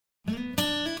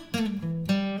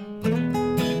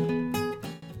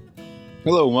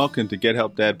Hello and welcome to Get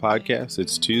Help Dad Podcast.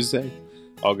 It's Tuesday,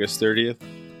 August 30th,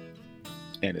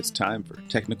 and it's time for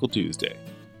Technical Tuesday.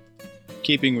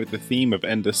 Keeping with the theme of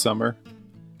end of summer,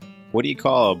 what do you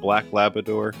call a black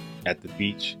Labrador at the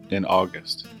beach in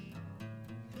August?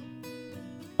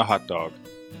 A hot dog.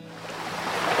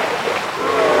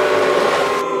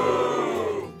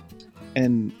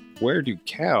 And where do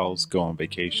cows go on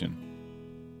vacation?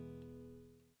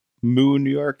 Moo,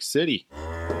 New York City.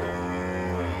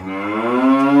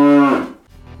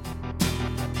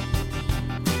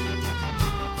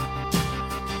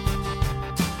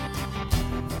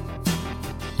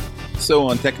 So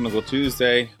on Technical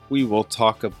Tuesday, we will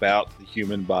talk about the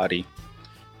human body,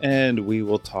 and we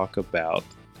will talk about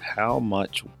how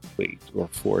much weight or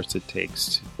force it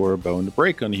takes for a bone to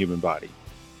break on the human body.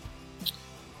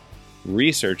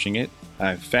 Researching it,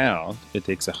 I found it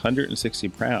takes 160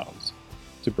 pounds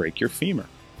to break your femur.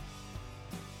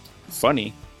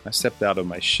 Funny, I stepped out of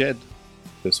my shed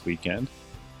this weekend,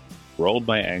 rolled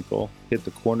my ankle, hit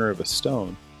the corner of a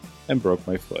stone, and broke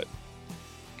my foot.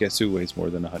 Guess who weighs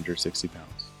more than 160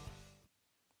 pounds?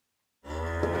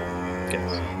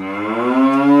 Guess.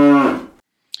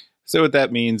 So what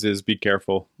that means is be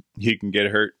careful. You can get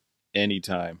hurt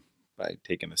anytime by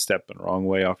taking a step in the wrong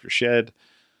way off your shed,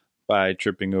 by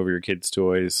tripping over your kids'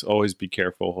 toys. Always be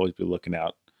careful. Always be looking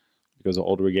out. Because the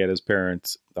older we get as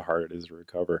parents, the harder it is to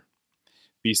recover.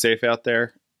 Be safe out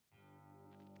there.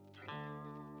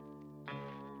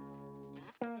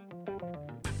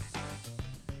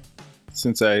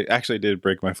 Since I actually did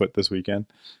break my foot this weekend,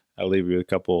 I'll leave you with a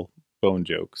couple bone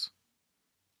jokes.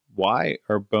 Why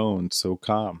are bones so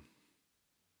calm?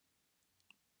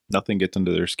 Nothing gets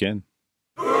under their skin.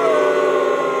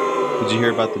 Did you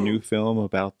hear about the new film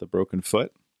about the broken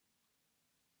foot?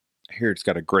 I hear it's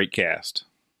got a great cast.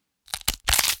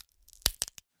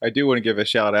 I do want to give a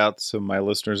shout out to my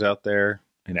listeners out there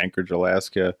in Anchorage,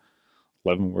 Alaska,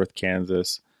 Leavenworth,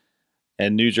 Kansas,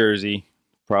 and New Jersey.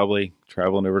 Probably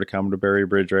traveling over to Commodore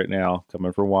Bridge right now,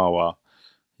 coming from Wawa.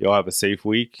 Y'all have a safe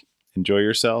week. Enjoy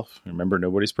yourself. Remember,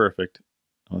 nobody's perfect.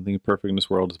 The only thing perfect in this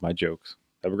world is my jokes.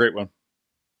 Have a great one.